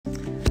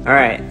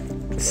Alright,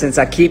 since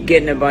I keep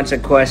getting a bunch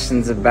of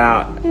questions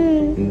about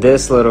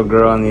this little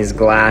girl and these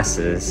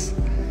glasses,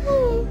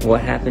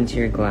 what happened to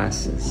your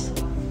glasses?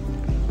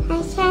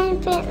 I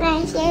tried to put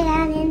my shirt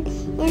on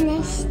and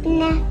I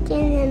snapped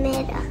in the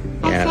middle.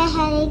 Yeah. I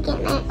had to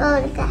get my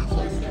old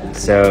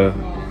glasses. So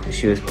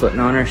she was putting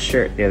on her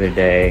shirt the other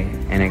day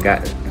and it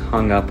got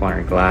hung up on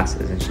her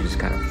glasses and she just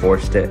kind of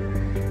forced it,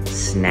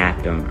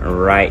 snapped them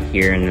right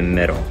here in the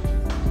middle.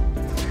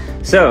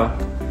 So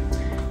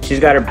she's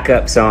got her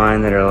backups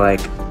on that are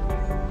like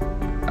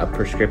a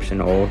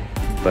prescription old,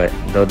 but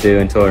they'll do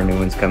until her new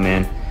ones come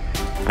in.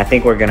 I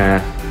think we're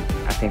gonna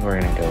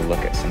go look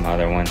at some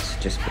other ones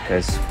just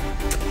because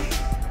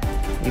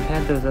you've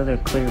had those other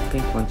clear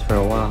pink ones for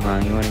a while,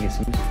 huh? You want to get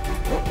some?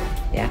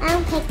 Yeah.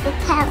 I'll pick the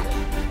color.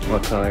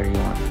 What color do you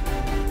want?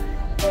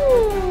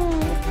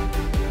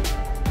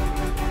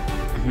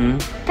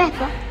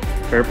 Purple.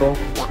 Purple?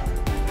 Yeah.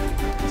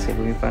 Let's see if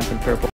we can find some purple.